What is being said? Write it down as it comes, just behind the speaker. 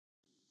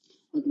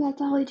Welcome back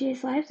to Holly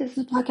J's Life. This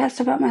is a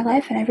podcast about my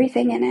life and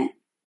everything in it.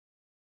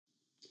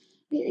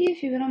 Lately,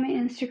 if you've been on my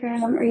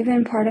Instagram or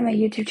even part of my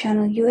YouTube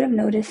channel, you would have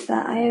noticed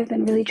that I have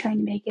been really trying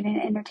to make it in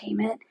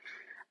entertainment.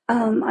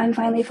 I'm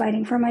finally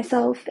fighting for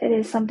myself. It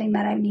is something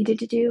that I've needed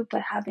to do,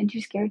 but have been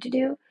too scared to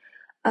do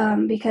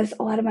because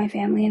a lot of my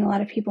family and a lot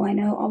of people I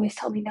know always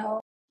tell me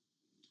no.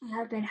 I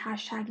have been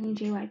hashtagging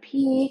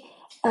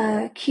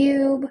JYP,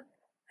 Cube,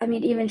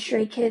 even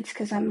Stray Kids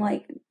because I'm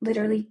like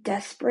literally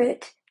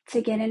desperate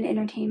to get in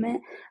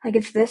entertainment. Like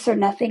it's this or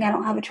nothing. I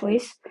don't have a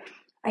choice.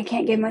 I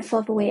can't give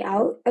myself a way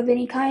out of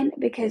any kind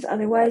because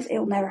otherwise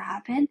it'll never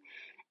happen.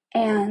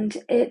 And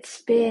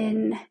it's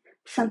been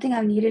something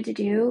I've needed to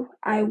do.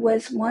 I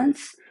was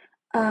once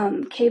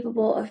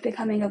capable of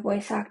becoming a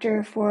voice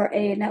actor for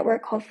a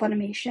network called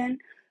Funimation,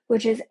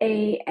 which is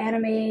a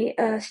anime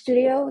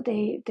studio.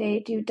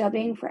 They do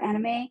dubbing for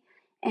anime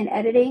and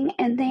editing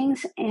and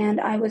things.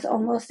 And I was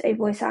almost a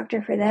voice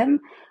actor for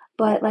them.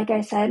 But like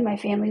I said, my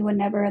family would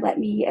never let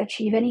me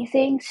achieve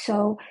anything.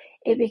 So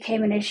it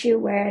became an issue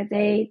where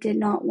they did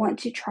not want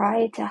to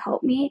try to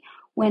help me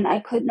when I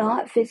could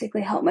not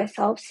physically help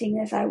myself, seeing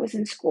as I was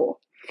in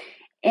school.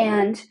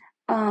 And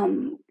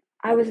um,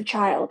 I was a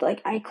child,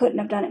 like I couldn't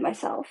have done it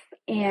myself.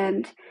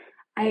 And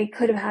I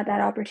could have had that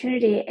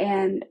opportunity,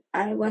 and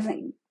I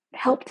wasn't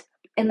helped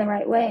in the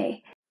right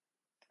way.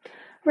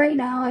 Right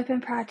now, I've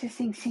been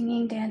practicing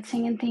singing,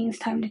 dancing, and things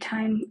time to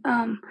time.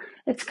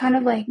 It's kind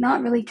of like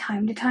not really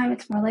time to time,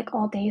 it's more like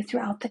all day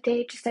throughout the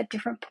day, just at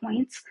different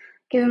points,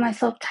 giving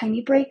myself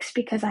tiny breaks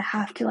because I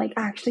have to like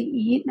actually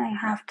eat and I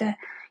have to,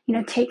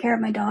 take care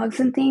of my dogs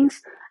and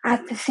things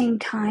at the same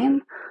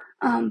time.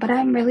 But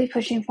I'm really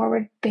pushing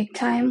forward big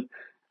time.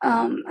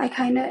 I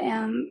kind of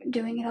am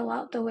doing it a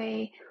lot the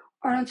way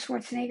Arnold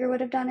Schwarzenegger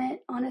would have done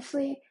it,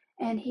 honestly,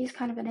 and he's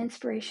kind of an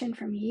inspiration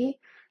for me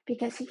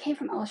because he came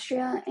from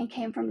Austria and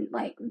came from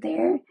like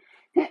there.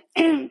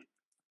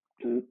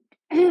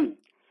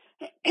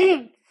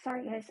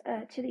 Sorry guys,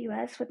 to the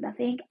US with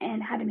nothing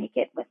and had to make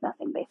it with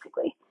nothing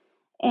basically.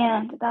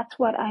 And that's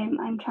what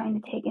I'm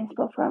trying to take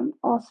inspo from.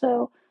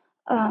 Also,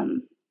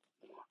 um,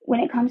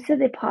 when it comes to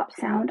the pop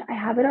sound, I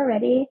have it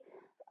already.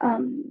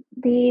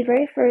 The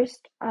very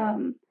first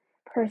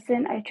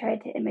person I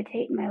tried to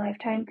imitate in my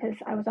lifetime, because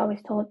I was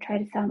always told try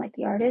to sound like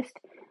the artist,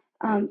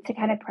 to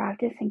kind of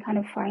practice and kind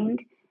of find,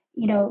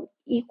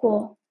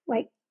 equal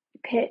like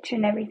pitch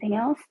and everything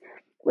else,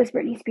 was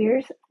Britney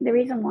Spears. The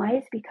reason why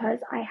is because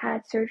I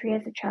had surgery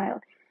as a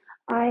child.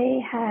 I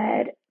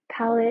had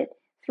palate,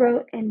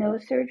 throat, and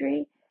nose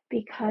surgery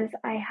because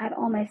I had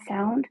all my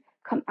sound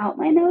come out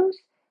my nose,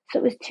 so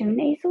it was too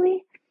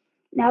nasally.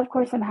 Now, of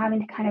course, I'm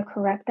having to kind of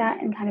correct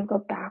that and kind of go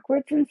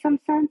backwards in some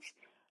sense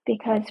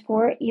because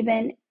for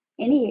even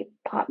any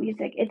pop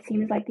music, it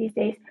seems like these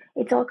days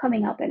it's all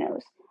coming out the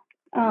nose.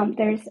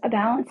 There's a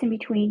balance in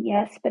between,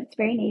 yes, but it's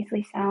very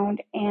nasally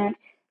sound and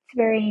it's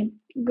very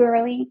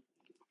girly,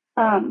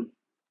 um,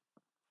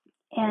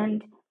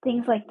 and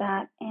things like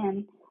that.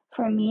 And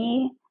for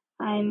me,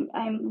 I'm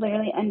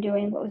literally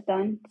undoing what was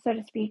done, so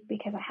to speak,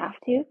 because I have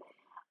to.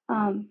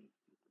 Um,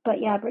 but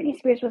yeah, Britney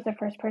Spears was the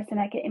first person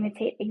I could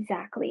imitate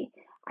exactly.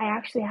 I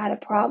actually had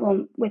a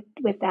problem with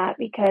that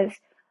because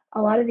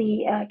a lot of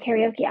the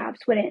karaoke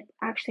apps wouldn't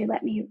actually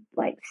let me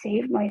like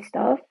save my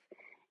stuff,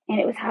 and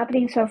it was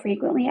happening so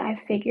frequently. I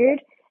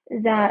figured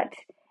that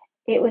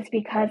it was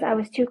because I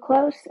was too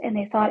close and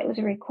they thought it was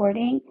a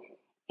recording,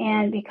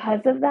 and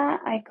because of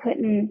that, I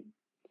couldn't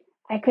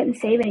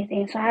save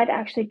anything, so I had to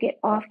actually get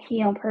off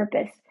key on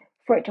purpose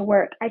for it to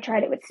work. I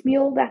tried it with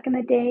Smule back in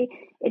the day.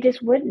 It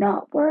just would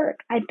not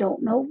work. I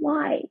don't know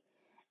why.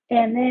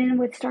 And then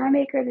with Star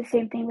Maker, the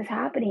same thing was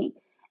happening.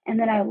 And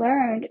then I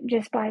learned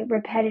just by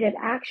repetitive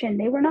action,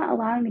 they were not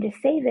allowing me to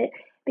save it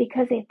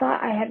because they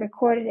thought I had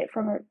recorded it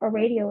from a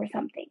radio or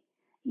something.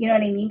 You know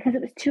what I mean? Because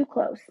it was too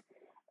close.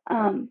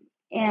 Um,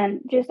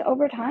 and just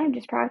over time,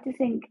 just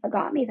practicing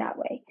got me that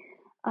way.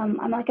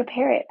 I'm like a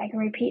parrot. I can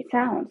repeat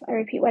sounds. I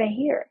repeat what I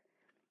hear.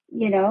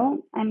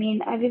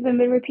 I've even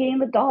been repeating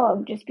the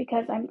dog just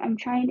because I'm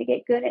trying to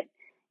get good at,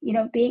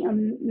 being a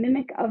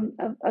mimic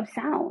of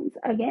sounds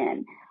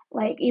again,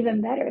 like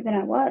even better than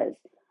I was.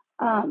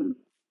 Um,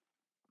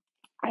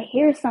 I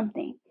hear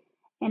something,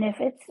 and if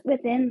it's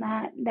within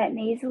that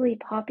nasally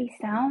poppy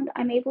sound,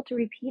 I'm able to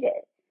repeat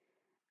it.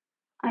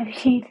 I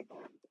mean,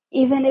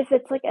 even if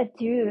it's like a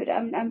dude,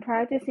 I'm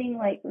practicing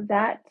like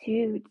that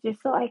too,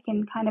 just so I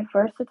can kind of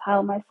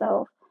versatile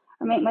myself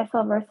or make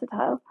myself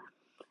versatile.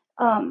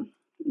 Um,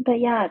 but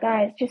yeah,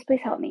 guys, just please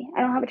help me.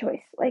 I don't have a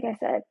choice. Like I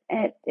said,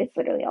 it's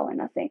literally all or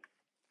nothing.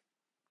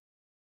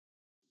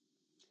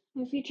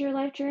 My future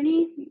life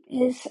journey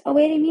is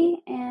awaiting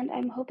me, and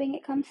I'm hoping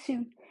it comes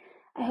soon.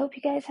 I hope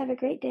you guys have a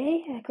great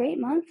day, a great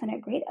month, and a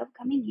great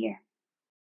upcoming year.